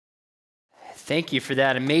Thank you for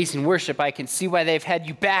that amazing worship. I can see why they've had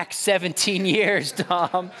you back 17 years,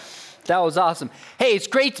 Tom. That was awesome. Hey, it's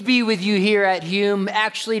great to be with you here at Hume.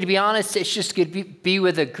 Actually, to be honest, it's just good to be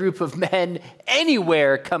with a group of men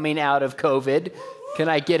anywhere coming out of COVID. Can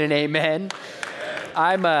I get an amen?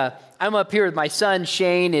 I'm up here with my son.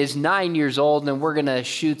 Shane is 9 years old, and we're going to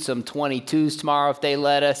shoot some 22s tomorrow if they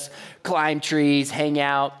let us, climb trees, hang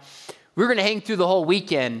out. We're going to hang through the whole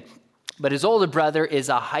weekend, but his older brother is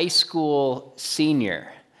a high school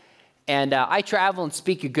senior. And I travel and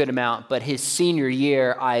speak a good amount, but his senior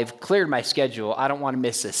year, I've cleared my schedule. I don't want to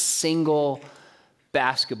miss a single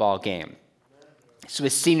basketball game. So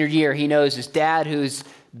his senior year, he knows his dad, who's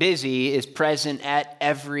busy, is present at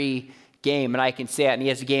every game. And I can say that. And he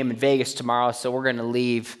has a game in Vegas tomorrow, so we're going to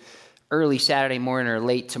leave early Saturday morning or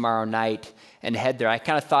late tomorrow night and head there. I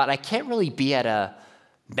kind of thought I can't really be at a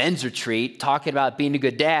men's retreat talking about being a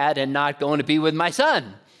good dad and not going to be with my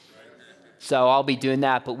son. So I'll be doing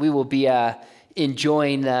that, but we will be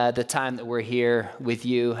enjoying the time that we're here with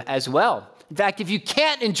you as well. In fact, if you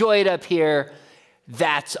can't enjoy it up here,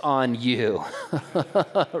 that's on you,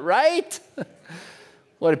 right?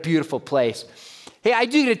 What a beautiful place. Hey, I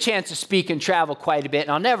do get a chance to speak and travel quite a bit,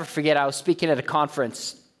 and I'll never forget, I was speaking at a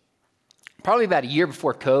conference probably about a year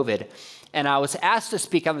before COVID, and I was asked to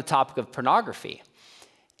speak on the topic of pornography.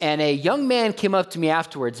 And a young man came up to me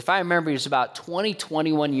afterwards. If I remember, he was about 20,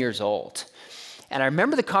 21 years old. And I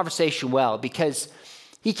remember the conversation well because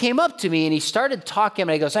he came up to me and he started talking.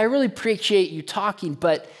 And he goes, I really appreciate you talking,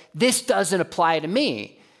 but this doesn't apply to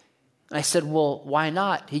me. And I said, well, why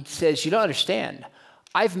not? He says, you don't understand.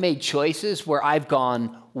 I've made choices where I've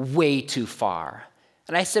gone way too far.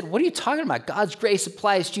 And I said, what are you talking about? God's grace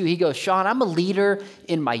applies to you. He goes, Sean, I'm a leader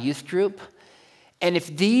in my youth group. And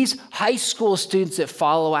if these high school students that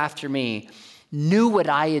follow after me knew what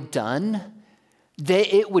I had done,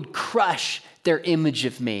 it would crush their image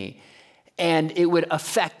of me and it would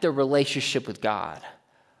affect their relationship with God.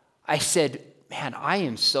 I said, man, I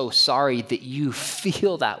am so sorry that you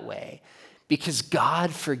feel that way because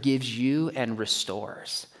God forgives you and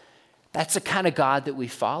restores. That's the kind of God that we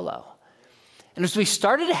follow. And as we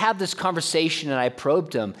started to have this conversation and I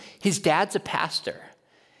probed him, his dad's a pastor.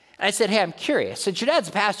 I said, hey, I'm curious. Since your dad's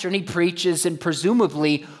a pastor and he preaches and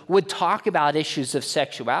presumably would talk about issues of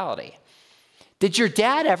sexuality, did your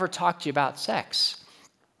dad ever talk to you about sex?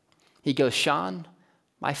 He goes, Sean,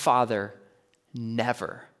 my father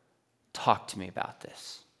never talked to me about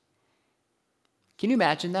this. Can you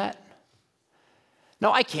imagine that?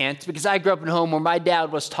 No, I can't because I grew up in a home where my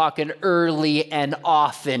dad was talking early and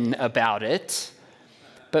often about it.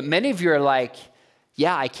 But many of you are like,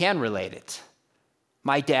 yeah, I can relate it.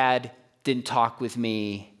 My dad didn't talk with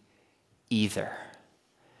me either.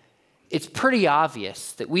 It's pretty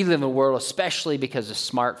obvious that we live in a world, especially because of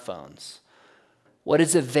smartphones. What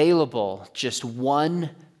is available just one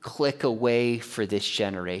click away for this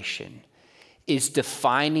generation is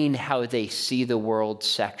defining how they see the world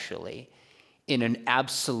sexually in an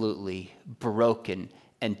absolutely broken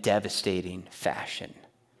and devastating fashion.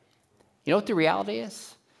 You know what the reality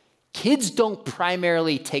is? Kids don't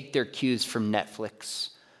primarily take their cues from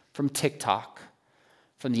Netflix, from TikTok,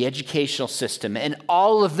 from the educational system, and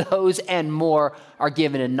all of those and more are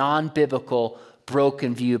given a non-biblical,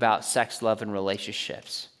 broken view about sex, love, and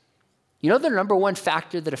relationships. You know the number one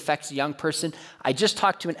factor that affects a young person? I just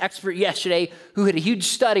talked to an expert yesterday who had a huge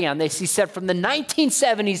study on this. He said from the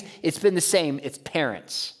 1970s, it's been the same. It's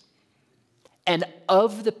parents. And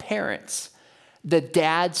of the parents, the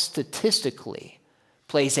dad statistically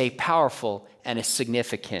plays a powerful and a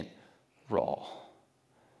significant role.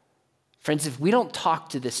 Friends, if we don't talk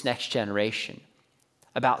to this next generation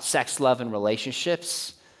about sex, love, and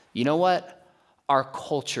relationships, you know what? Our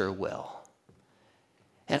culture will.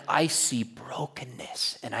 And I see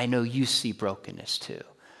brokenness, and I know you see brokenness too.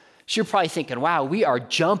 So you're probably thinking, wow, we are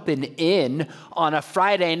jumping in on a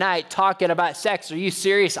Friday night talking about sex. Are you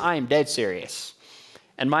serious? I am dead serious.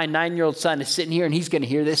 And my 9-year-old son is sitting here, and he's going to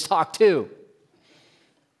hear this talk too.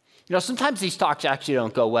 You know, sometimes these talks actually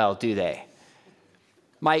don't go well, do they?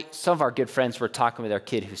 Some of our good friends were talking with their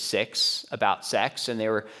kid who's 6 about sex, and they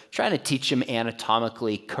were trying to teach him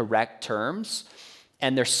anatomically correct terms.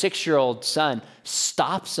 And their 6-year-old son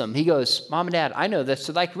stops them. He goes, Mom and Dad, I know this.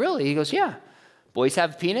 So like, really? He goes, yeah. Boys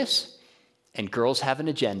have a penis, and girls have an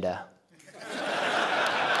agenda.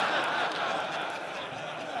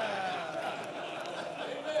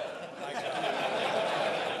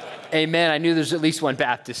 Amen. I knew there's at least one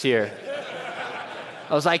Baptist here.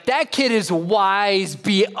 I was like, that kid is wise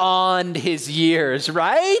beyond his years,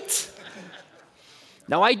 right?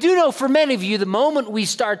 Now, I do know for many of you, the moment we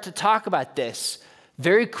start to talk about this,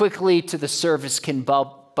 very quickly to the surface can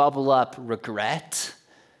bubble up regret.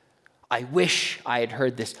 I wish I had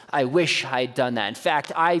heard this. I wish I had done that. In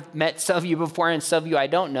fact, I've met some of you before and some of you I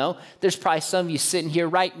don't know. There's probably some of you sitting here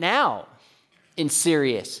right now in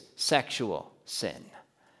serious sexual sin.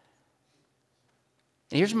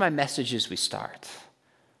 And here's my message as we start.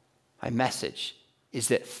 My message is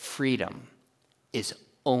that freedom is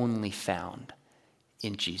only found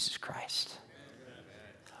in Jesus Christ.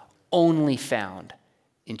 Only found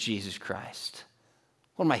in Jesus Christ.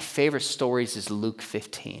 One of my favorite stories is Luke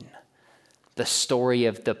 15. The story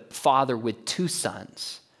of the father with two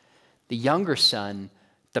sons. The younger son,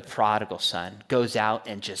 the prodigal son, goes out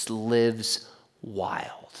and just lives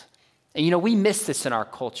wild. And we miss this in our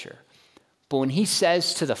culture. But when he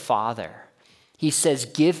says to the father, he says,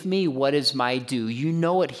 give me what is my due. You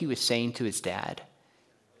know what he was saying to his dad?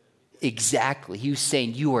 Exactly. He was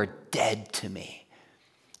saying, you are dead to me.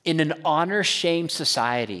 In an honor-shame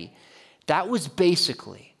society, that was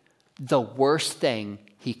basically the worst thing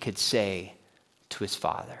he could say to his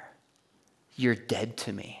father. You're dead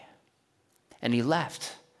to me. And he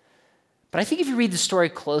left. But I think if you read the story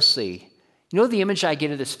closely, you know the image I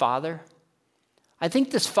get of this father? I think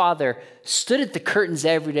this father stood at the curtains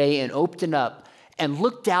every day and opened up and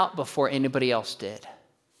looked out before anybody else did.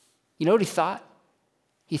 You know what he thought?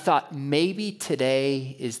 He thought, maybe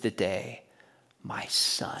today is the day my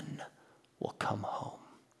son will come home.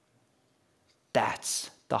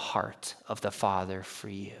 That's the heart of the Father for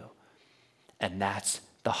you. And that's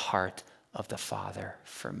the heart of the Father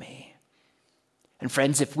for me. And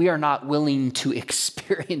friends, if we are not willing to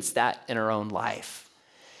experience that in our own life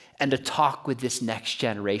and to talk with this next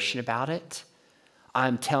generation about it,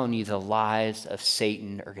 I'm telling you the lies of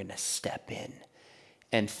Satan are going to step in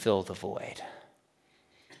and fill the void.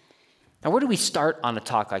 Now, where do we start on a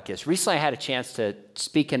talk like this? Recently, I had a chance to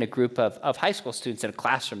speak in a group of high school students in a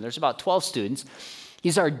classroom. There's about 12 students.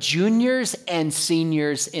 These are juniors and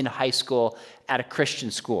seniors in high school at a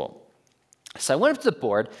Christian school. So I went up to the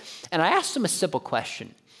board, and I asked them a simple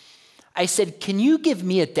question. I said, can you give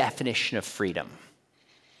me a definition of freedom?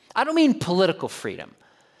 I don't mean political freedom.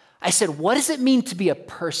 I said, what does it mean to be a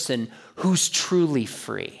person who's truly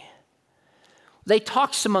free? They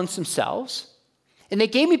talked amongst themselves, and they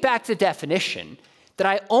gave me back the definition that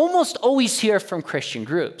I almost always hear from Christian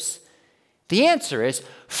groups. The answer is,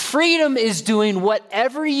 freedom is doing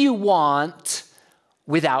whatever you want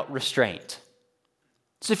without restraint.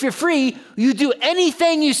 So if you're free, you do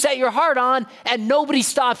anything you set your heart on, and nobody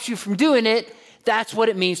stops you from doing it. That's what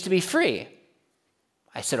it means to be free.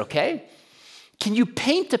 I said, okay. Can you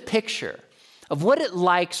paint a picture of what it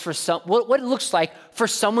looks like for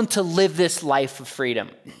someone to live this life of freedom?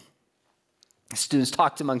 The students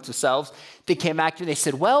talked amongst themselves. They came back to me. They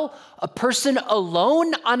said, well, a person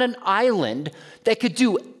alone on an island that could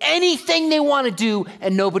do anything they want to do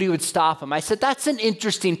and nobody would stop them. I said, that's an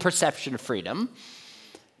interesting perception of freedom.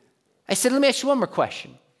 I said, let me ask you one more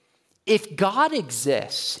question. If God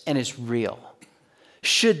exists and is real,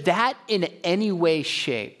 should that in any way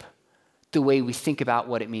shape the way we think about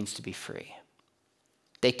what it means to be free?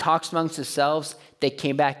 They talked amongst themselves. They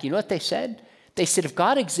came back. You know what they said? They said, if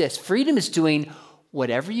God exists, freedom is doing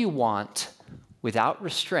whatever you want without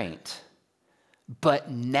restraint, but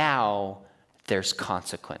now there's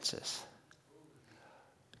consequences.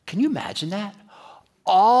 Can you imagine that?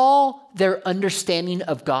 All their understanding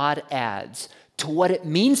of God adds to what it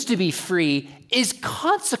means to be free is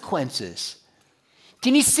consequences.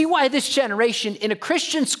 Can you see why this generation in a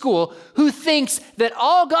Christian school who thinks that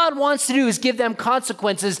all God wants to do is give them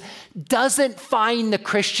consequences doesn't find the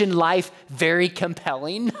Christian life very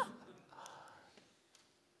compelling?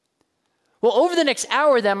 Well, over the next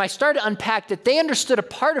hour with them, I started to unpack that they understood a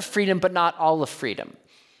part of freedom, but not all of freedom.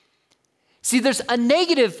 See, there's a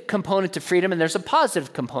negative component to freedom and there's a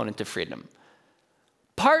positive component to freedom.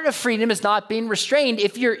 Part of freedom is not being restrained.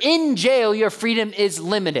 If you're in jail, your freedom is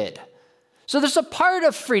limited. So there's a part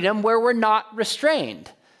of freedom where we're not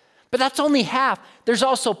restrained, but that's only half. There's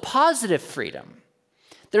also positive freedom.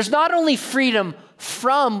 There's not only freedom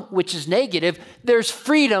from, which is negative, there's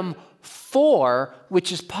freedom for,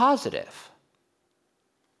 which is positive.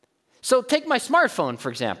 So take my smartphone, for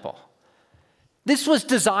example. This was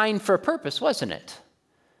designed for a purpose, wasn't it?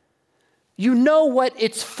 You know what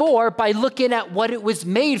it's for by looking at what it was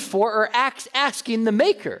made for or asking the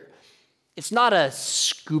maker. It's not a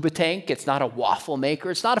scuba tank. It's not a waffle maker.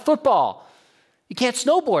 It's not a football. You can't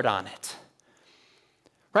snowboard on it.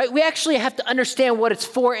 Right? We actually have to understand what it's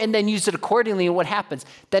for and then use it accordingly. And what happens?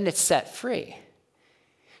 Then it's set free.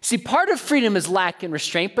 See, part of freedom is lack in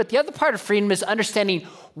restraint, but the other part of freedom is understanding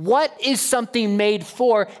what is something made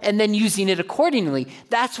for and then using it accordingly.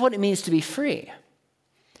 That's what it means to be free.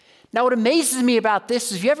 Now, what amazes me about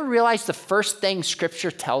this is, have you ever realized the first thing Scripture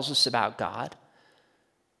tells us about God?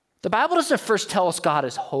 The Bible doesn't first tell us God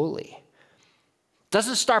is holy. It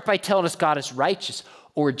doesn't start by telling us God is righteous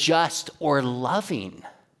or just or loving.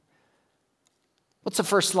 What's the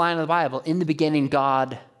first line of the Bible? In the beginning,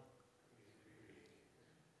 God.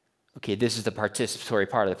 Okay, this is the participatory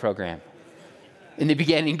part of the program. In the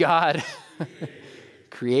beginning, God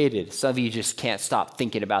created. Some of you just can't stop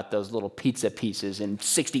thinking about those little pizza pieces in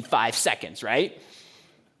 65 seconds, right?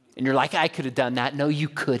 And you're like, I could have done that. No, you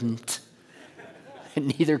couldn't.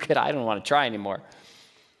 And neither could I. I don't want to try anymore.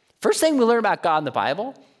 First thing we learn about God in the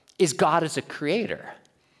Bible is God is a creator.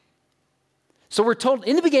 So we're told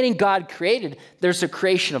in the beginning, God created. There's a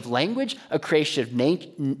creation of language, a creation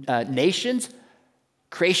of nations,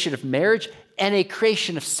 creation of marriage, and a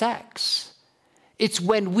creation of sex. It's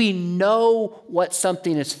when we know what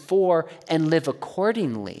something is for and live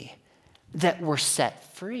accordingly that we're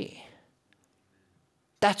set free.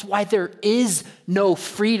 That's why there is no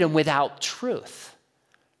freedom without truth.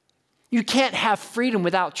 You can't have freedom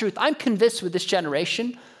without truth. I'm convinced with this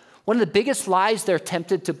generation, one of the biggest lies they're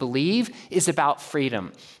tempted to believe is about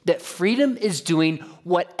freedom. That freedom is doing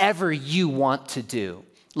whatever you want to do.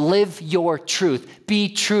 Live your truth.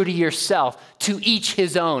 Be true to yourself. To each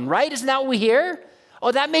his own, right? Isn't that what we hear?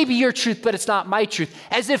 Oh, that may be your truth, but it's not my truth.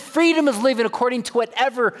 As if freedom is living according to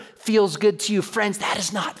whatever feels good to you. Friends, that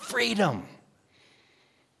is not freedom.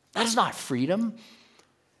 That is not freedom.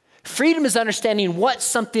 Freedom is understanding what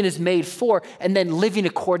something is made for and then living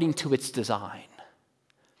according to its design.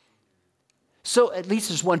 So at least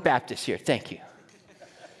there's one Baptist here. Thank you.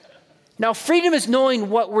 Now, freedom is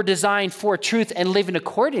knowing what we're designed for, truth, and living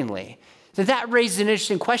accordingly. Then that raises an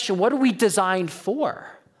interesting question. What are we designed for?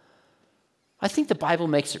 I think the Bible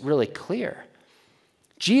makes it really clear.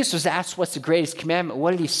 Jesus was asked, what's the greatest commandment?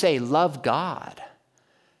 What did he say? Love God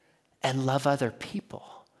and love other people.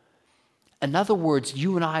 In other words,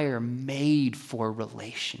 you and I are made for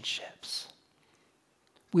relationships.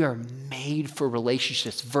 We are made for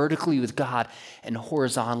relationships vertically with God and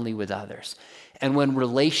horizontally with others. And when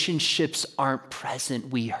relationships aren't present,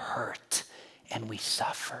 we hurt and we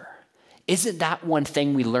suffer. Isn't that one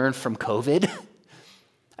thing we learned from COVID?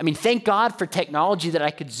 I mean, thank God for technology that I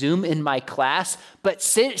could Zoom in my class, but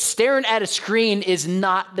staring at a screen is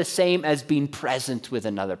not the same as being present with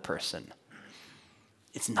another person.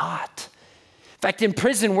 It's not. In fact, in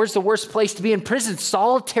prison, where's the worst place to be in prison?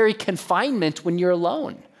 Solitary confinement when you're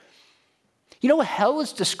alone. You know, hell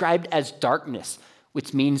is described as darkness,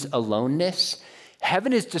 which means aloneness.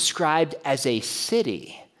 Heaven is described as a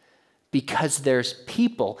city because there's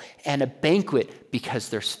people, and a banquet because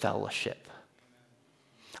there's fellowship.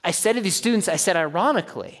 I said to these students, I said,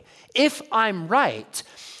 ironically, if I'm right,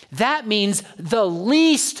 that means the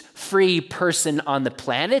least free person on the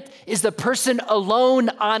planet is the person alone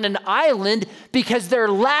on an island because they're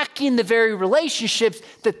lacking the very relationships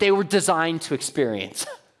that they were designed to experience.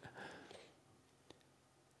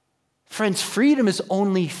 Friends, freedom is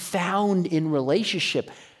only found in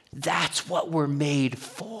relationship. That's what we're made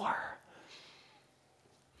for.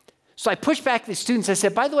 So I pushed back the students. I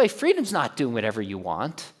said, by the way, freedom's not doing whatever you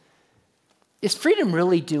want. Is freedom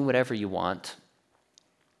really doing whatever you want?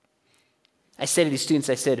 I said to these students,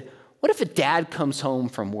 I said, what if a dad comes home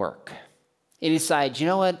from work and he decides, you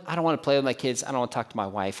know what? I don't want to play with my kids. I don't want to talk to my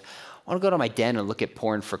wife. I want to go to my den and look at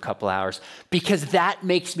porn for a couple hours because that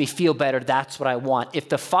makes me feel better. That's what I want. If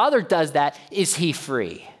the father does that, is he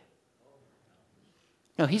free?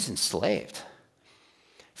 No, he's enslaved.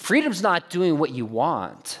 Freedom's not doing what you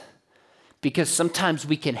want because sometimes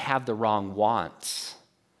we can have the wrong wants.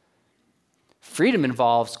 Freedom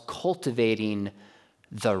involves cultivating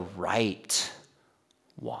the right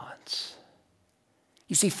wants.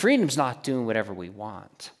 You see, freedom's not doing whatever we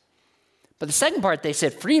want. But the second part, they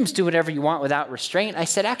said, freedom's do whatever you want without restraint. I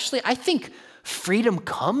said, actually, I think freedom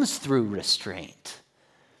comes through restraint.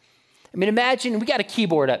 I mean, imagine, we got a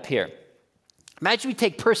keyboard up here. Imagine we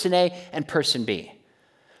take person A and person B.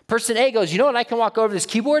 Person A goes, you know what, I can walk over to this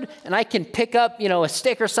keyboard and I can pick up, a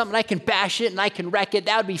stick or something, I can bash it and I can wreck it.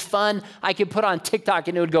 That would be fun. I could put on TikTok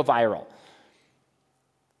and it would go viral.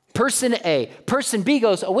 Person A. Person B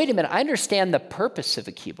goes, oh, wait a minute, I understand the purpose of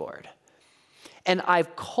a keyboard. And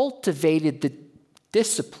I've cultivated the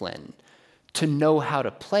discipline to know how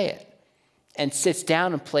to play it. And sits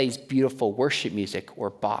down and plays beautiful worship music or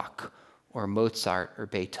Bach or Mozart or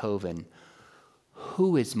Beethoven.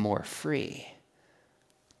 Who is more free?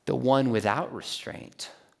 The one without restraint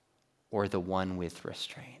or the one with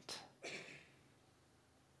restraint.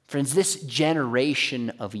 Friends, this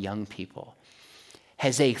generation of young people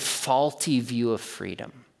has a faulty view of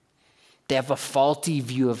freedom. They have a faulty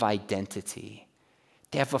view of identity.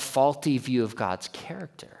 They have a faulty view of God's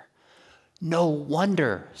character. No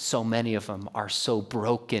wonder so many of them are so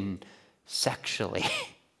broken sexually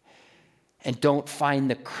and don't find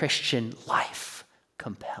the Christian life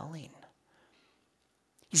compelling.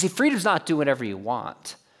 You see, freedom's not doing whatever you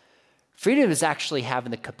want. Freedom is actually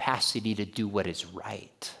having the capacity to do what is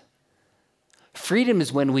right. Freedom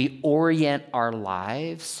is when we orient our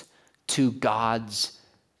lives to God's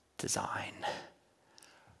design.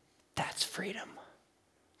 That's freedom.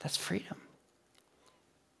 That's freedom.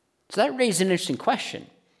 So that raises an interesting question.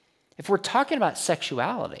 If we're talking about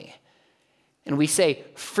sexuality, and we say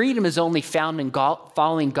freedom is only found in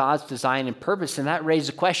following God's design and purpose, and that raises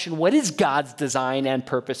a question, what is God's design and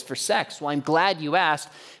purpose for sex? Well, I'm glad you asked.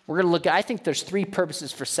 We're going to look at, I think there's 3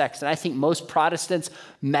 purposes for sex, and I think most Protestants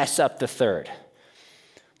mess up the third.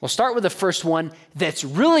 We'll start with the first one that's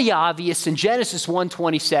really obvious in Genesis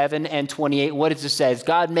 1:27 and 28. What does it say?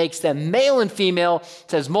 God makes them male and female,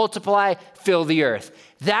 says multiply, fill the earth.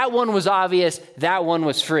 That one was obvious. That one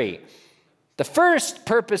was free. The first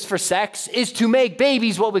purpose for sex is to make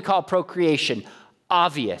babies, what we call procreation.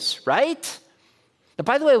 Obvious, right? Now,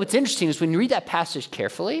 by the way, what's interesting is when you read that passage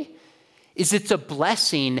carefully, is it's a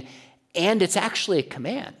blessing and it's actually a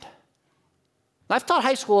command. I've taught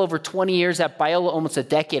high school over 20 years, at Biola almost a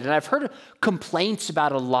decade, and I've heard complaints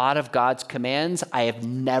about a lot of God's commands. I have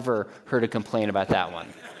never heard a complaint about that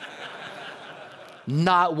one.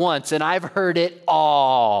 Not once, and I've heard it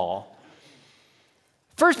all.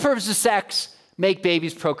 First purpose of sex, make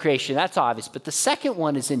babies, procreation. That's obvious. But the second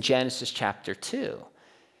one is in Genesis chapter 2.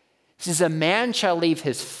 It says, a man shall leave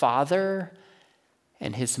his father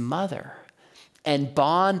and his mother and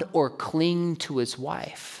bond or cling to his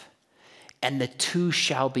wife, and the two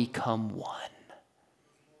shall become one.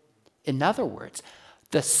 In other words,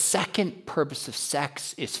 the second purpose of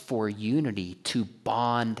sex is for unity, to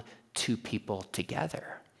bond two people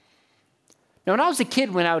together. Now, when I was a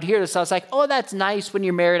kid, when I would hear this, I was like, oh, that's nice. When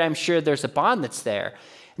you're married, I'm sure there's a bond that's there.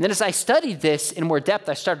 And then as I studied this in more depth,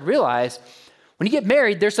 I started to realize when you get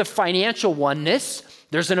married, there's a financial oneness,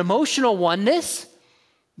 there's an emotional oneness,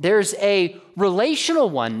 there's a relational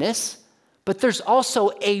oneness, but there's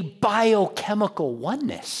also a biochemical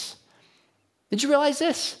oneness. Did you realize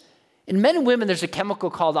this? In men and women, there's a chemical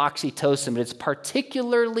called oxytocin, but it's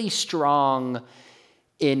particularly strong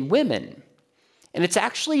in women. And it's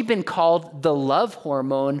actually been called the love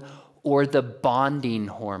hormone or the bonding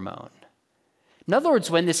hormone. In other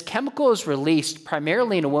words, when this chemical is released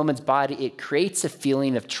primarily in a woman's body, it creates a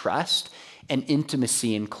feeling of trust and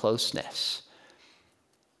intimacy and closeness.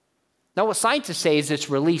 Now, what scientists say is it's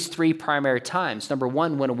released 3 primary times. Number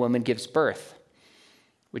 1, when a woman gives birth,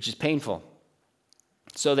 which is painful.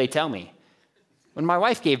 So they tell me. When my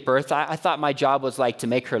wife gave birth, I thought my job was like to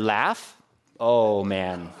make her laugh. Oh,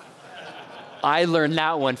 man. I learned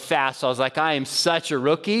that one fast. I was like, I am such a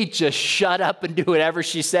rookie. Just shut up and do whatever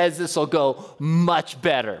she says. This will go much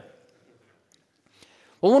better.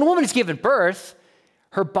 Well, when a woman is given birth,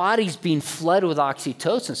 her body's being flooded with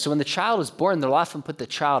oxytocin. So when the child is born, they'll often put the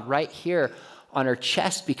child right here on her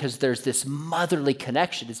chest because there's this motherly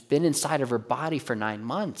connection. It's been inside of her body for 9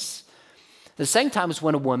 months. The second time is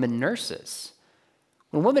when a woman nurses.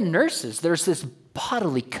 When a woman nurses, there's this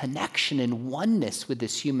bodily connection and oneness with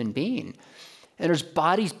this human being. And there's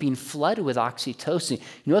bodies being flooded with oxytocin.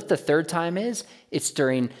 You know what the third time is? It's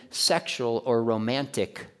during sexual or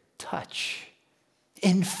romantic touch.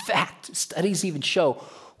 In fact, studies even show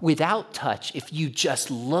without touch, if you just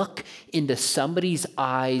look into somebody's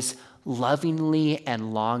eyes lovingly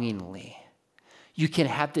and longingly, you can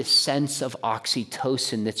have this sense of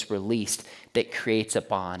oxytocin that's released that creates a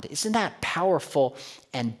bond. Isn't that powerful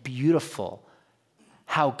and beautiful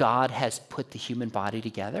how God has put the human body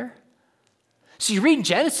together? So you read in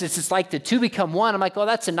Genesis, it's like the two become one. I'm like, oh,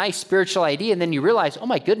 that's a nice spiritual idea. And then you realize, oh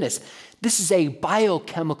my goodness, this is a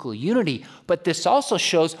biochemical unity. But this also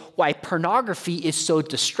shows why pornography is so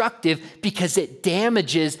destructive, because it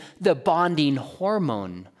damages the bonding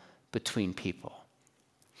hormone between people.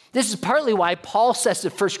 This is partly why Paul says in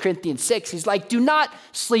 1 Corinthians 6, he's like, do not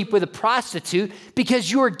sleep with a prostitute, because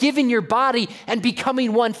you are giving your body and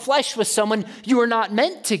becoming one flesh with someone you are not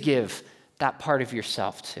meant to give that part of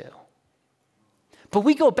yourself to. But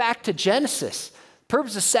we go back to Genesis.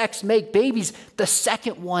 Purpose of sex, make babies. The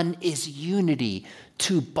second one is unity,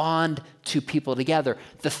 to bond two people together.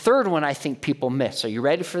 The third one I think people miss. Are you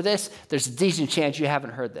ready for this? There's a decent chance you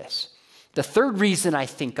haven't heard this. The third reason I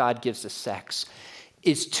think God gives us sex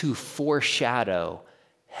is to foreshadow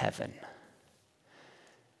heaven.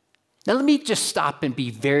 Now, let me just stop and be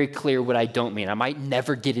very clear what I don't mean. I might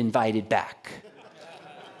never get invited back.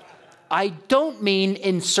 I don't mean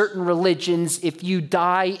in certain religions, if you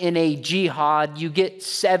die in a jihad, you get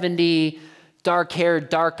 70 dark-haired,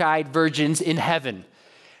 dark-eyed virgins in heaven.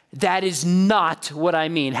 That is not what I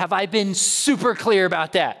mean. Have I been super clear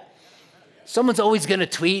about that? Someone's always going to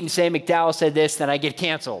tweet and say, McDowell said this, then I get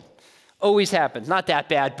canceled. Always happens. Not that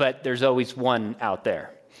bad, but there's always one out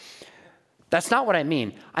there. That's not what I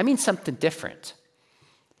mean. I mean something different.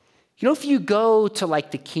 You know, if you go to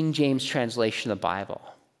like the King James translation of the Bible,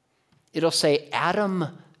 it'll say Adam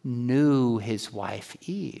knew his wife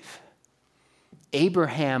Eve.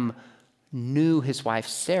 Abraham knew his wife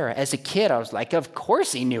Sarah. As a kid, I was like, of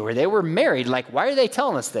course he knew her. They were married. Like, why are they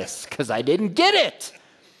telling us this? Because I didn't get it.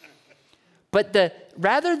 But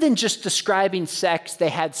rather than just describing sex, they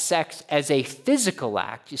had sex as a physical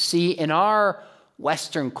act. You see, in our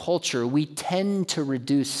Western culture, we tend to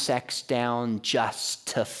reduce sex down just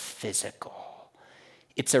to physical.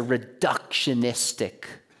 It's a reductionistic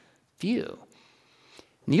view.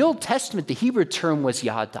 In the Old Testament, the Hebrew term was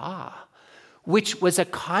yada, which was a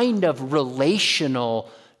kind of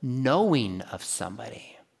relational knowing of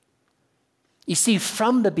somebody. You see,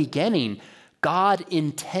 from the beginning, God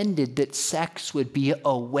intended that sex would be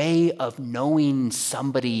a way of knowing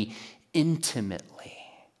somebody intimately.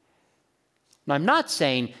 Now, I'm not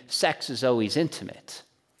saying sex is always intimate.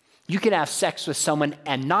 You can have sex with someone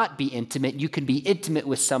and not be intimate. You can be intimate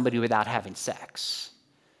with somebody without having sex.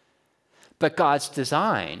 But God's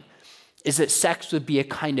design is that sex would be a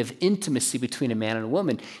kind of intimacy between a man and a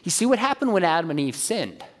woman. You see, what happened when Adam and Eve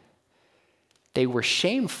sinned? They were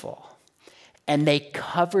shameful, and they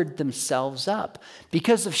covered themselves up.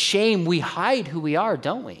 Because of shame, we hide who we are,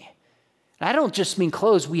 don't we? And I don't just mean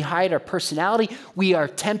clothes. We hide our personality. We are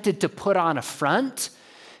tempted to put on a front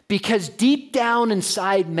because deep down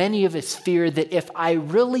inside, many of us fear that if I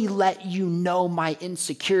really let you know my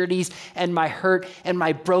insecurities and my hurt and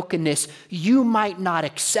my brokenness, you might not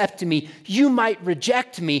accept me. You might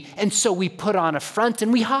reject me. And so we put on a front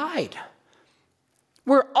and we hide.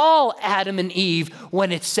 We're all Adam and Eve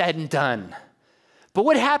when it's said and done. But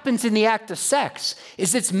what happens in the act of sex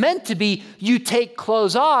is it's meant to be you take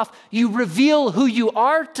clothes off, you reveal who you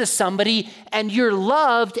are to somebody, and you're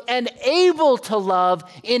loved and able to love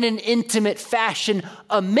in an intimate fashion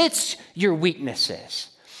amidst your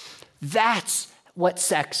weaknesses. That's what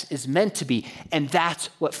sex is meant to be, and that's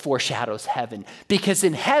what foreshadows heaven. Because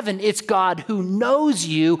in heaven, it's God who knows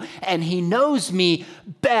you, and he knows me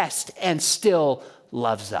best and still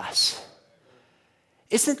loves us.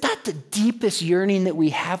 Isn't that the deepest yearning that we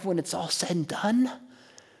have when it's all said and done?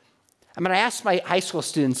 I mean, I asked my high school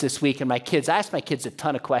students this week and I asked my kids a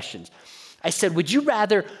ton of questions. I said, would you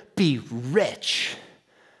rather be rich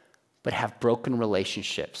but have broken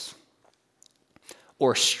relationships,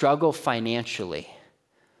 or struggle financially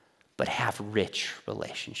but have rich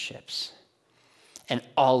relationships? And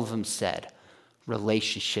all of them said,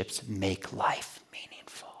 relationships make life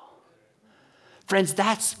meaningful. Friends,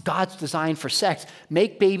 that's God's design for sex.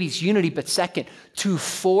 Make babies unity, but second, to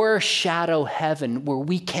foreshadow heaven where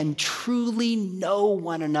we can truly know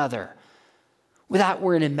one another without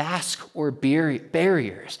wearing a mask or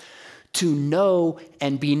barriers. To know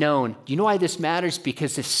and be known. Do you know why this matters?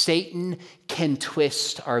 Because if Satan can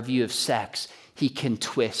twist our view of sex, he can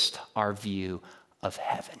twist our view of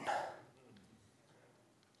heaven.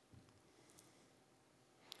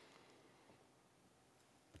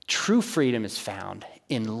 True freedom is found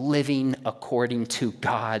in living according to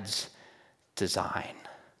God's design.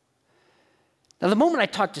 Now, the moment I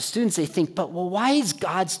talk to students, they think, but why is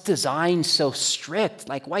God's design so strict?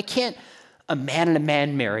 Like, why can't a man and a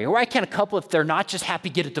man marry? Or why can't a couple, if they're not just happy,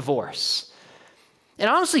 get a divorce? And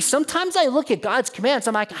honestly, sometimes I look at God's commands,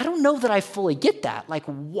 I'm like, I don't know that I fully get that. Like,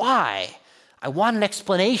 why? I want an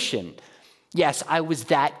explanation. Yes, I was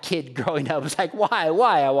that kid growing up. I was like, why?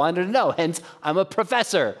 I wanted to know. Hence, I'm a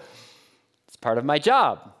professor. It's part of my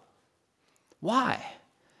job. Why?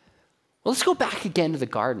 Well, let's go back again to the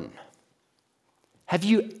garden. Have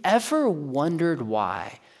you ever wondered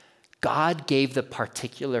why God gave the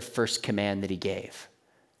particular first command that he gave?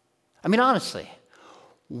 I mean, honestly,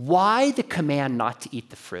 why the command not to eat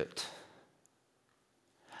the fruit?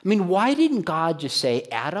 I mean, why didn't God just say,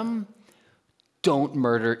 Adam, don't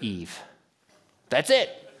murder Eve? That's it.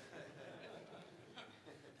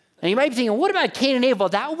 And you might be thinking, what about Cain and Abel?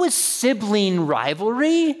 That was sibling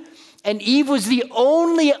rivalry, and Eve was the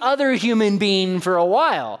only other human being for a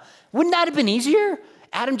while. Wouldn't that have been easier?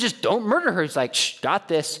 Adam just don't murder her. He's like, shh, got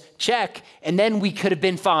this, check, and then we could have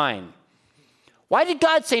been fine. Why did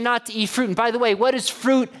God say not to eat fruit? And by the way, what is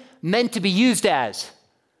fruit meant to be used as?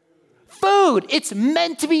 Food. It's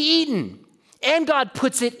meant to be eaten. And God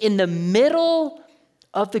puts it in the middle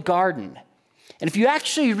of the garden. And if you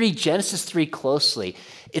actually read Genesis 3 closely,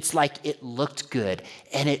 it's like it looked good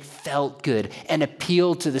and it felt good and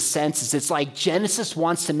appealed to the senses. It's like Genesis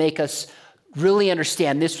wants to make us really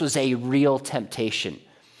understand this was a real temptation.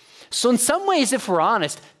 So in some ways, if we're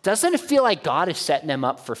honest, doesn't it feel like God is setting them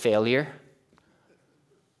up for failure?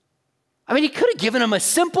 I mean, he could have given them a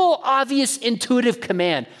simple, obvious, intuitive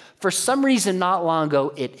command. For some reason, not long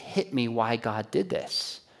ago, it hit me why God did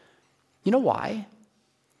this. You know why?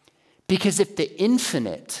 Because if the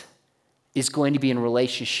infinite is going to be in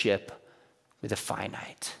relationship with the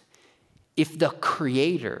finite, if the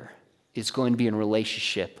creator is going to be in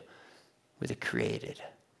relationship with the created,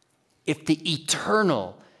 if the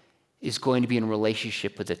eternal is going to be in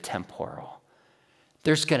relationship with the temporal,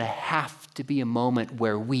 there's going to have to be a moment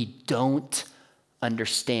where we don't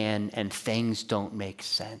understand and things don't make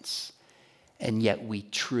sense. And yet we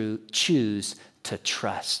choose to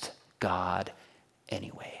trust God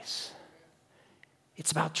anyways.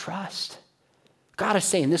 It's about trust. God is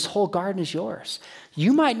saying this whole garden is yours.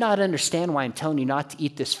 You might not understand why I'm telling you not to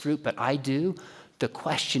eat this fruit, but I do. The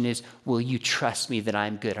question is, will you trust me that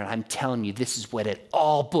I'm good? And I'm telling you, this is what it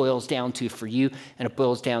all boils down to for you, and it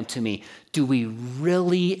boils down to me. Do we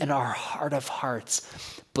really, in our heart of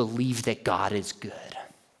hearts, believe that God is good?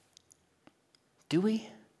 Do we?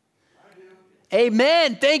 I do.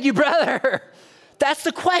 Amen. Thank you, brother. That's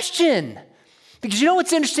the question. Because you know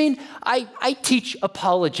what's interesting? I teach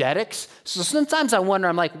apologetics. So sometimes I wonder,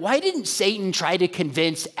 I'm like, why didn't Satan try to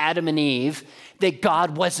convince Adam and Eve that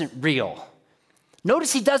God wasn't real?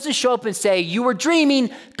 Notice he doesn't show up and say, you were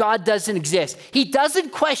dreaming, God doesn't exist. He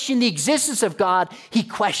doesn't question the existence of God. He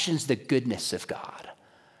questions the goodness of God.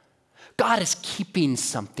 God is keeping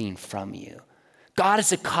something from you. God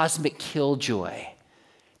is a cosmic killjoy.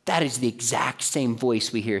 That is the exact same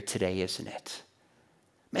voice we hear today, isn't it?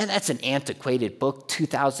 Man, that's an antiquated book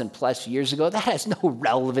 2,000 plus years ago. That has no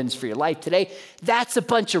relevance for your life today. That's a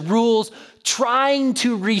bunch of rules trying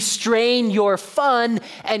to restrain your fun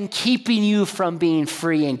and keeping you from being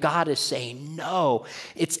free. And God is saying, no,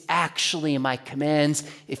 it's actually in my commands,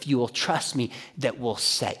 if you will trust me, that will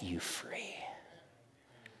set you free.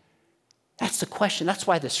 That's the question. That's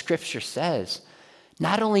why the scripture says,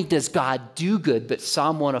 not only does God do good, but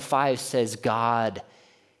Psalm 105 says God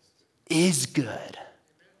is good.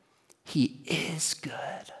 He is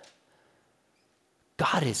good.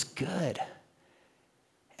 God is good.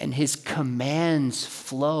 And his commands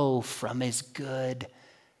flow from his good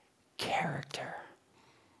character.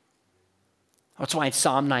 That's why in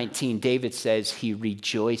Psalm 19, David says he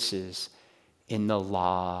rejoices in the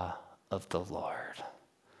law of the Lord.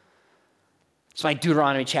 So in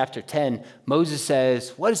Deuteronomy chapter 10, Moses says,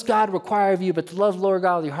 what does God require of you but to love the Lord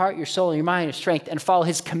God with your heart, your soul, and your mind, and strength, and follow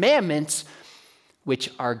his commandments,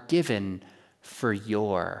 which are given for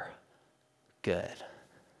your good.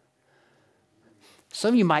 Some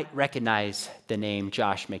of you might recognize the name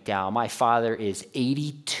Josh McDowell. My father is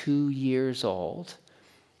 82 years old.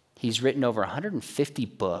 He's written over 150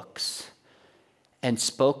 books and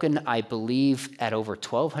spoken, I believe, at over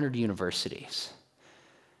 1,200 universities.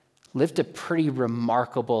 Lived a pretty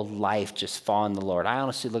remarkable life just following the Lord. I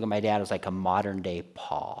honestly look at my dad as like a modern day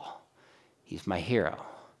Paul. He's my hero.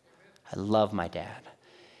 I love my dad.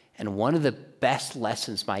 And one of the best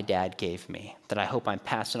lessons my dad gave me that I hope I'm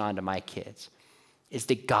passing on to my kids is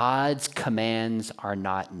that God's commands are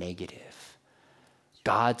not negative.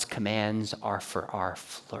 God's commands are for our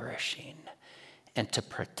flourishing and to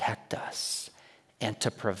protect us and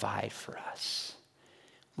to provide for us.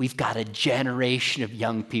 We've got a generation of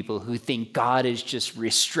young people who think God is just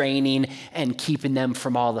restraining and keeping them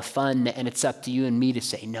from all the fun, and it's up to you and me to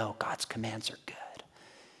say, no, God's commands are good.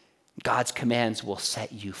 God's commands will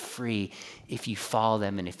set you free if you follow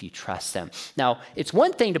them and if you trust them. Now, it's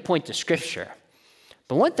one thing to point to Scripture,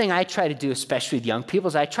 but one thing I try to do, especially with young people,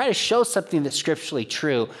 is I try to show something that's scripturally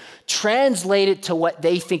true, translate it to what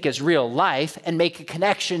they think is real life, and make a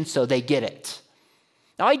connection so they get it.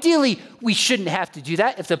 Now, ideally, we shouldn't have to do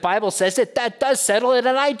that. If the Bible says it, that does settle it,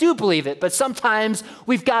 and I do believe it. But sometimes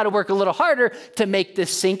we've got to work a little harder to make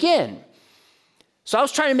this sink in. So I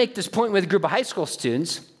was trying to make this point with a group of high school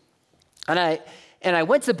students, and I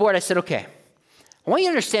went to the board. I said, okay, I want you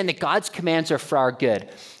to understand that God's commands are for our good.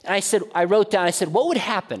 And I wrote down, what would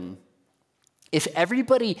happen if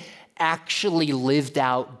everybody actually lived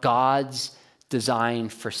out God's design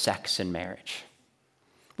for sex and marriage?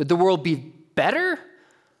 Would the world be better?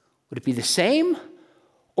 Would it be the same?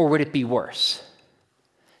 Or would it be worse?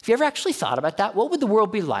 Have you ever actually thought about that? What would the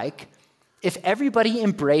world be like if everybody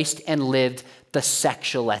embraced and lived the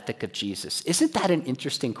sexual ethic of Jesus? Isn't that an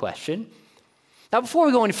interesting question? Now, before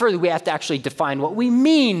we go any further, we have to actually define what we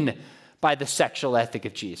mean by the sexual ethic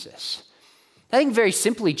of Jesus. I think very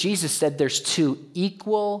simply, Jesus said there's two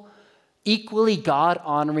equally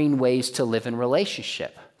God-honoring ways to live in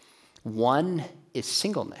relationship. One is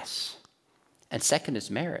singleness, and second is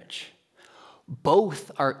marriage.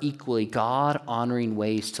 Both are equally God-honoring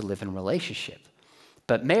ways to live in relationship.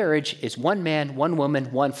 But marriage is one man, one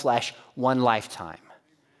woman, one flesh, one lifetime.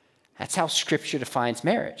 That's how Scripture defines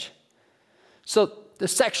marriage. So the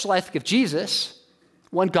sexual ethic of Jesus,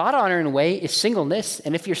 one God-honoring way is singleness,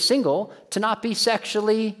 and if you're single, to not be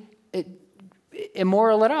sexually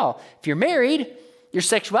immoral at all. If you're married, your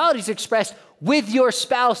sexuality is expressed with your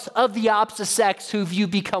spouse of the opposite sex who you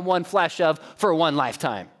become one flesh of for one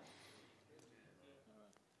lifetime.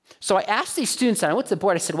 So I asked these students, and I went to the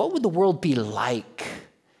board, I said, what would the world be like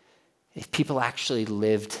if people actually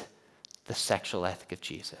lived the sexual ethic of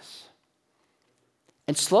Jesus?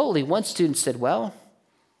 And slowly, one student said, well,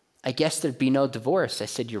 I guess there'd be no divorce. I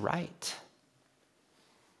said, you're right.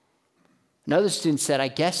 Another student said, I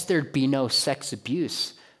guess there'd be no sex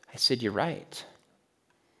abuse. I said, you're right.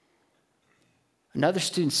 Another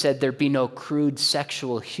student said there'd be no crude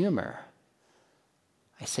sexual humor.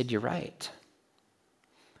 I said, you're right.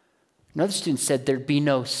 Another student said there'd be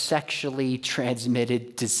no sexually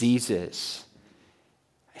transmitted diseases.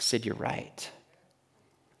 I said, you're right.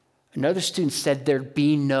 Another student said there'd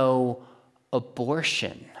be no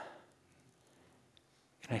abortion.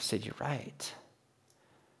 And I said, you're right.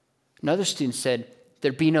 Another student said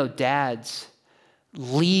there'd be no dads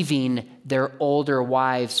leaving their older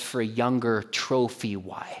wives for a younger trophy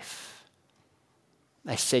wife.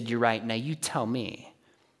 I said, you're right. Now you tell me,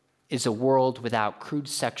 is a world without crude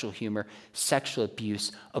sexual humor, sexual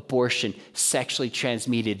abuse, abortion, sexually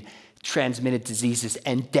transmitted diseases,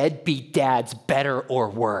 and deadbeat dads better or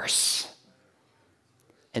worse?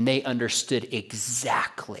 And they understood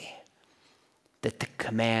exactly that the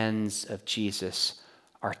commands of Jesus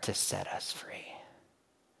are to set us free.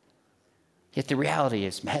 Yet the reality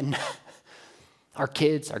is, men, our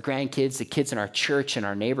kids, our grandkids, the kids in our church and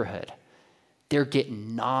our neighborhood, they're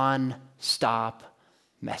getting non-stop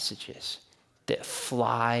messages that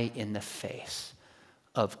fly in the face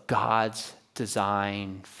of God's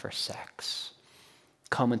design for sex.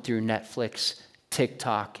 Coming through Netflix,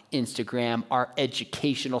 TikTok, Instagram, our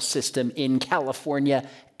educational system in California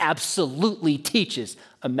absolutely teaches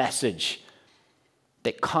a message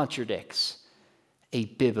that contradicts a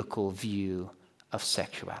biblical view of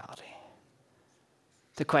sexuality.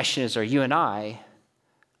 The question is, are you and I,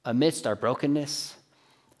 amidst our brokenness,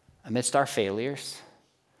 amidst our failures,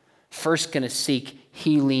 first going to seek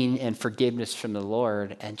healing and forgiveness from the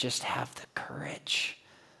Lord and just have the courage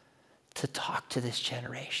to talk to this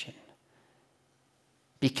generation?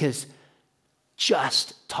 Because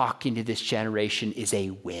just talking to this generation is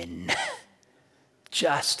a win.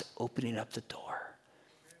 Just opening up the door,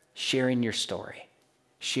 sharing your story,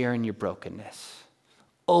 sharing your brokenness.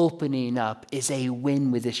 Opening up is a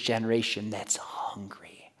win with this generation that's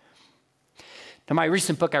hungry. Now, my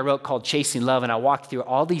recent book I wrote called Chasing Love, and I walked through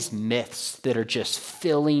all these myths that are just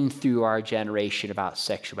filling through our generation about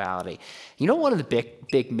sexuality. You know, one of the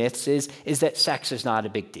big myths is that sex is not a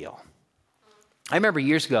big deal. I remember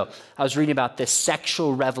years ago, I was reading about this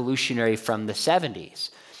sexual revolutionary from the 70s.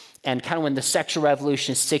 And kind of when the sexual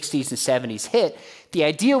revolution 60s and 70s hit, the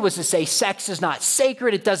idea was to say sex is not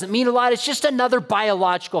sacred, it doesn't mean a lot, it's just another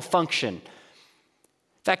biological function.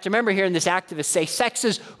 In fact, I remember hearing this activist say sex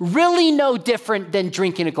is really no different than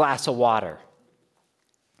drinking a glass of water.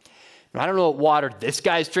 Now, I don't know what water this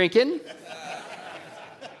guy's drinking.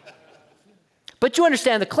 But you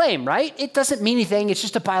understand the claim, right? It doesn't mean anything. It's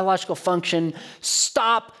just a biological function.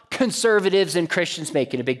 Stop conservatives and Christians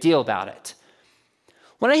making a big deal about it.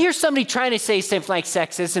 When I hear somebody trying to say something like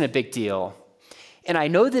sex isn't a big deal, and I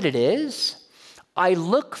know that it is, I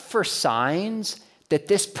look for signs that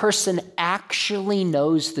this person actually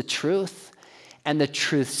knows the truth and the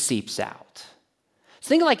truth seeps out. So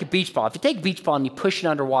think of like a beach ball. If you take a beach ball and you push it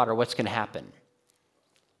underwater, what's going to happen?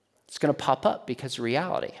 It's going to pop up because of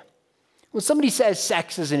reality. When somebody says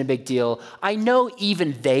sex isn't a big deal, I know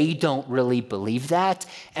even they don't really believe that,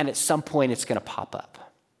 and at some point it's going to pop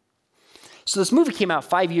up. So this movie came out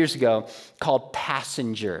 5 years ago called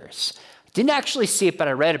Passengers. Didn't actually see it, but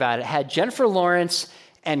I read about it. It had Jennifer Lawrence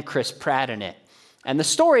and Chris Pratt in it. And the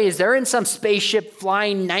story is they're in some spaceship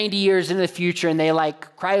flying 90 years into the future, and they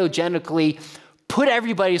like cryogenically put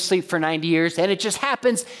everybody to sleep for 90 years, and it just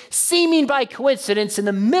happens, seeming by coincidence, in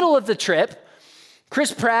the middle of the trip,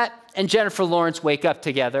 Chris Pratt and Jennifer Lawrence wake up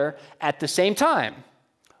together at the same time.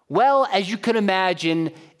 Well, as you can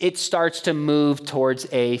imagine, it starts to move towards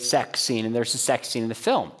a sex scene, and there's a sex scene in the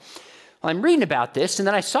film. Well, I'm reading about this, and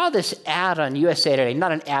then I saw this ad on USA Today,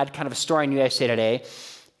 not an ad, kind of a story on USA Today.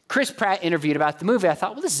 Chris Pratt interviewed about the movie. I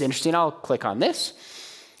thought, well, this is interesting. I'll click on this.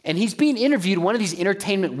 And he's being interviewed in one of these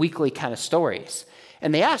Entertainment Weekly kind of stories.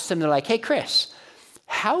 And they asked him, they're like, hey, Chris,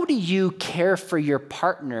 how do you care for your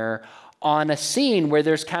partner on a scene where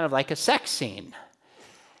there's kind of like a sex scene?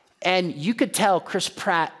 And you could tell Chris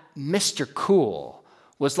Pratt, Mr. Cool,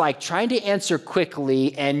 was like trying to answer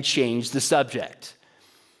quickly and change the subject.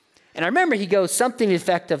 And I remember he goes something to the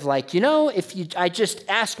effect of like, I just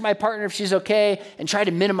ask my partner if she's okay and try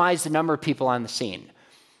to minimize the number of people on the scene.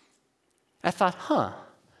 I thought,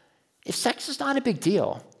 if sex is not a big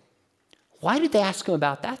deal, why did they ask him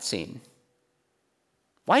about that scene?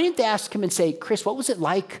 Why didn't they ask him and say, Chris, what was it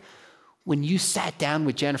like when you sat down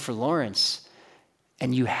with Jennifer Lawrence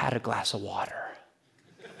and you had a glass of water?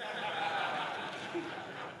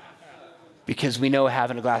 Because we know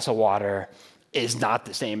having a glass of water is not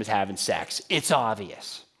the same as having sex. It's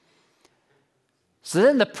obvious. So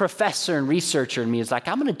then the professor and researcher in me is like,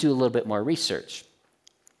 I'm going to do a little bit more research.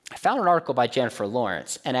 I found an article by Jennifer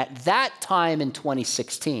Lawrence, and at that time in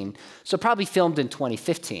 2016, so probably filmed in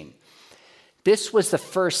 2015, this was the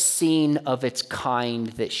first scene of its kind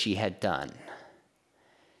that she had done.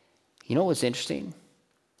 You know what was interesting?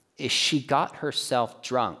 Is she got herself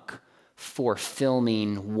drunk for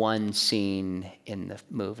filming one scene in the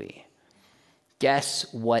movie.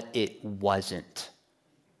 Guess what it wasn't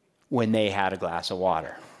when they had a glass of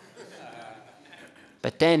water.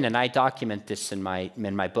 But then, and I document this in my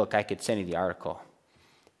book, I could send you the article.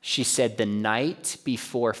 She said the night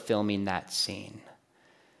before filming that scene,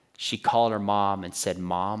 she called her mom and said,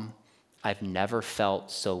 Mom, I've never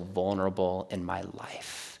felt so vulnerable in my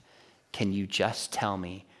life. Can you just tell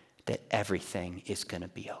me that everything is going to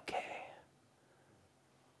be okay?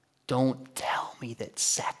 Don't tell me that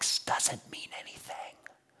sex doesn't mean anything.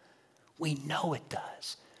 We know it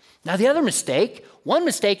does. Now, the other mistake, one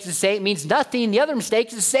mistake is to say it means nothing. The other mistake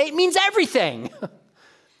is to say it means everything.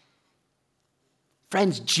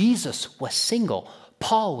 Friends, Jesus was single.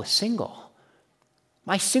 Paul was single.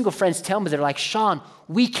 My single friends tell me, they're like, Sean,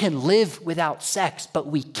 we can live without sex, but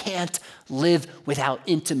we can't live without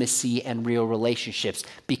intimacy and real relationships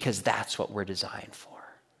because that's what we're designed for.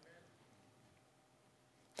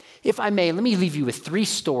 If I may, let me leave you with 3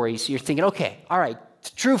 stories. You're thinking, okay, all right,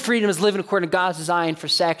 true freedom is living according to God's design for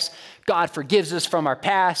sex. God forgives us from our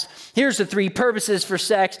past. Here's the 3 purposes for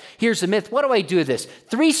sex. Here's the myth. What do I do with this?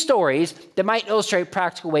 3 stories that might illustrate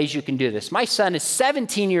practical ways you can do this. My son is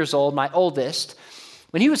 17 years old, my oldest.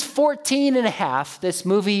 When he was 14 and a half, this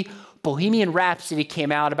movie, Bohemian Rhapsody,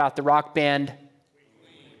 came out about the rock band.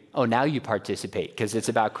 Oh, now you participate because it's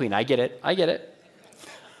about Queen. I get it.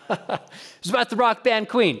 It's about the rock band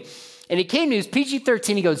Queen. And he came to me, he was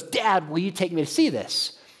PG-13. He goes, Dad, will you take me to see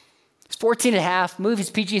this? He's 14 and a half, movie's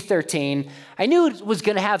PG-13. I knew it was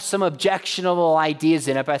going to have some objectionable ideas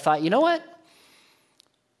in it, but I thought, you know what?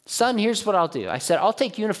 Son, here's what I'll do. I said, I'll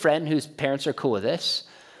take you and a friend whose parents are cool with this.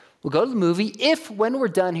 We'll go to the movie. If, when we're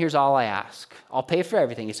done, here's all I ask. I'll pay for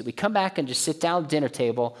everything. He said, we come back and just sit down at the dinner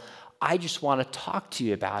table. I just want to talk to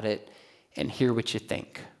you about it and hear what you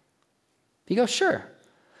think. He goes, sure.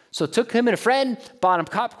 So took him and a friend, bought him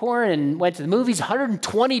popcorn, and went to the movies.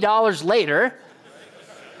 $120 later,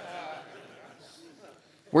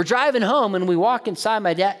 we're driving home, and we walk inside.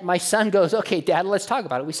 My son goes, okay, Dad, let's talk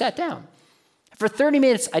about it. We sat down. For 30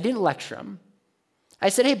 minutes, I didn't lecture him. I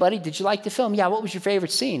said, hey, buddy, did you like the film? Yeah, what was your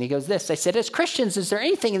favorite scene? He goes, this. I said, as Christians, is there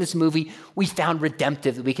anything in this movie we found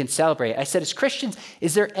redemptive that we can celebrate? I said, as Christians,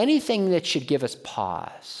 is there anything that should give us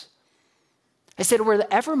pause? I said, were there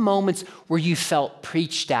ever moments where you felt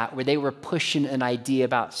preached at, where they were pushing an idea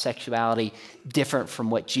about sexuality different from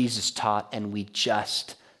what Jesus taught, and we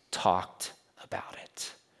just talked about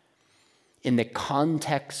it? In the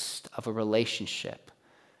context of a relationship,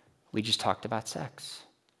 we just talked about sex.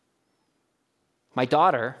 My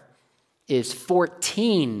daughter is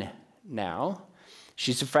 14 now.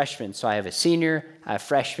 She's a freshman, so I have a senior, I have a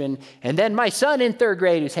freshman, and then my son in 3rd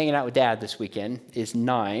grade, who's hanging out with Dad this weekend, is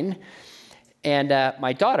 9. And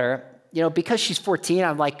my daughter, because she's 14,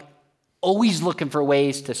 I'm like always looking for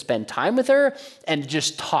ways to spend time with her and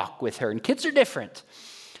just talk with her. And kids are different.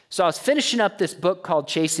 So I was finishing up this book called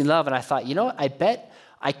Chasing Love, and I thought, I bet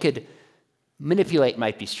I could manipulate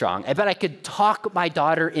might be strong. I bet I could talk my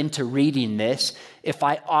daughter into reading this if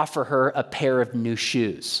I offer her a pair of new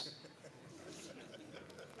shoes.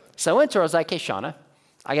 So I went to her, I was like, hey, Shauna,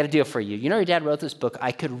 I got a deal for you. You know your dad wrote this book.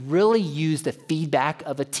 I could really use the feedback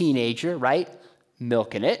of a teenager, right?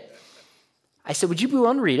 Milking it. I said, would you be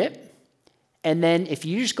willing to read it? And then if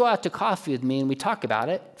you just go out to coffee with me and we talk about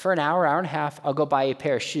it for an hour, hour and a half, I'll go buy you a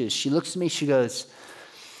pair of shoes. She looks at me, she goes,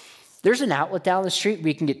 there's an outlet down the street where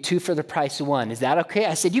you can get 2 for the price of 1. Is that okay?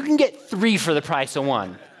 I said, you can get 3 for the price of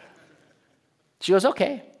 1. She goes,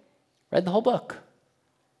 okay. Read the whole book.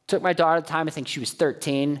 Took my daughter at the time, I think she was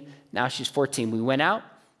 13. Now she's 14. We went out.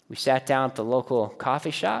 We sat down at the local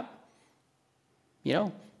coffee shop. You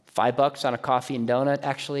know, $5 on a coffee and donut.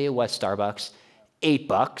 Actually, it was Starbucks.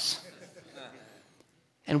 $8.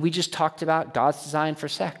 And we just talked about God's design for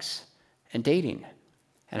sex and dating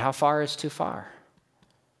and how far is too far.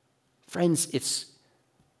 Friends, it's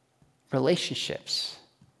relationships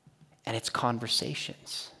and it's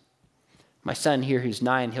conversations. My son here, who's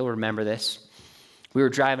 9, he'll remember this. We were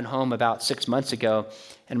driving home about 6 months ago,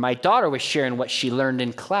 and my daughter was sharing what she learned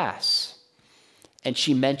in class, and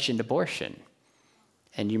she mentioned abortion.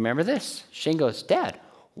 And you remember this? Shane goes, Dad,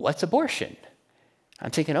 what's abortion?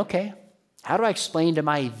 I'm thinking, okay, how do I explain to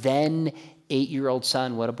my then 8-year-old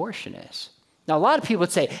son what abortion is? Now, a lot of people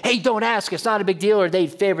would say, hey, don't ask, it's not a big deal, or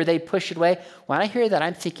they'd push it away. When I hear that,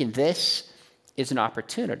 I'm thinking this is an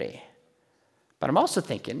opportunity. But I'm also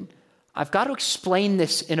thinking, I've got to explain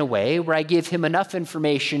this in a way where I give him enough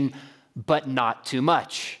information, but not too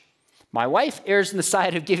much. My wife errs on the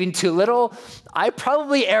side of giving too little. I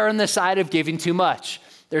probably err on the side of giving too much.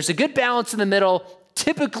 There's a good balance in the middle,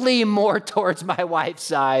 typically more towards my wife's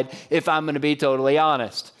side, if I'm going to be totally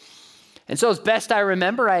honest. And so as best I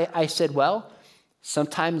remember, I said, well,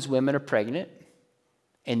 sometimes women are pregnant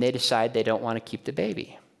and they decide they don't want to keep the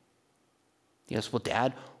baby. He goes, well,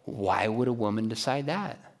 Dad, why would a woman decide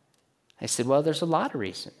that? I said, well, there's a lot of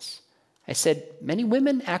reasons. I said, many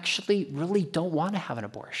women actually really don't want to have an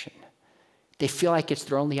abortion. They feel like it's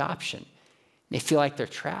their only option. They feel like they're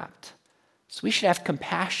trapped. So we should have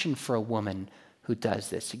compassion for a woman who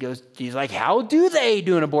does this. He's like, how do they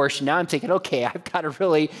do an abortion? Now I'm thinking, okay, I've got to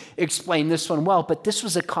really explain this one well. But this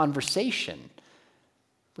was a conversation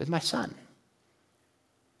with my son.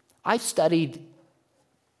 I've studied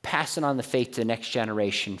passing on the faith to the next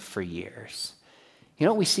generation for years. You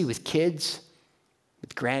know what we see with kids,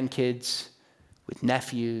 with grandkids, with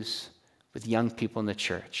nephews, with young people in the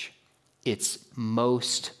church? It's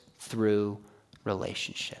most through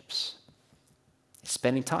relationships. It's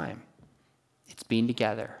spending time. It's being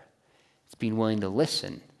together. It's being willing to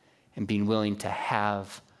listen and being willing to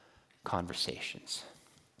have conversations.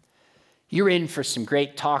 You're in for some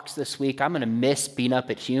great talks this week. I'm going to miss being up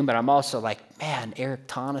at Hume, but I'm also like, man, Eric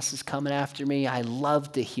Thomas is coming after me. I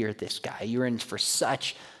love to hear this guy. You're in for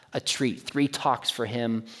such a treat. 3 talks for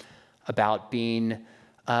him about being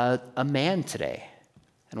a man today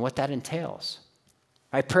and what that entails.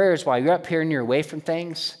 My prayer is while you're up here and you're away from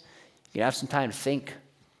things, you can have some time to think,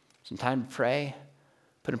 some time to pray.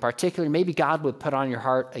 But in particular, maybe God would put on your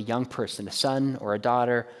heart a young person, a son or a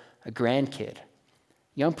daughter, a grandkid,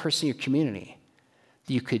 young person in your community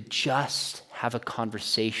that you could just have a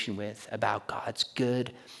conversation with about God's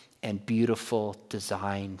good and beautiful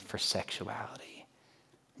design for sexuality.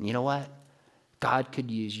 And you know what? God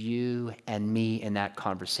could use you and me in that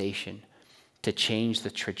conversation to change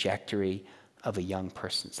the trajectory of a young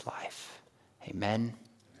person's life. Amen.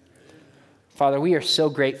 Father, we are so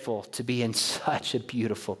grateful to be in such a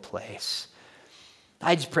beautiful place.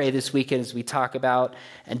 I just pray this weekend as we talk about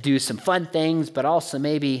and do some fun things, but also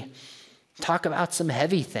maybe talk about some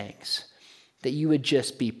heavy things, that you would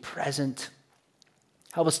just be present.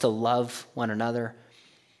 Help us to love one another.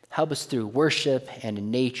 Help us through worship and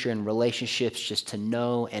in nature and relationships just to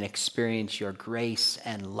know and experience your grace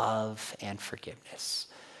and love and forgiveness.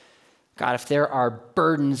 God, if there are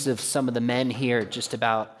burdens of some of the men here just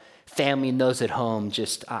about family and those at home,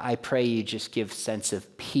 I pray you just give a sense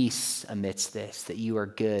of peace amidst this, that you are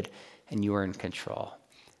good and you are in control.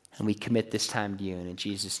 And we commit this time to you, and in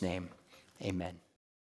Jesus' name, amen.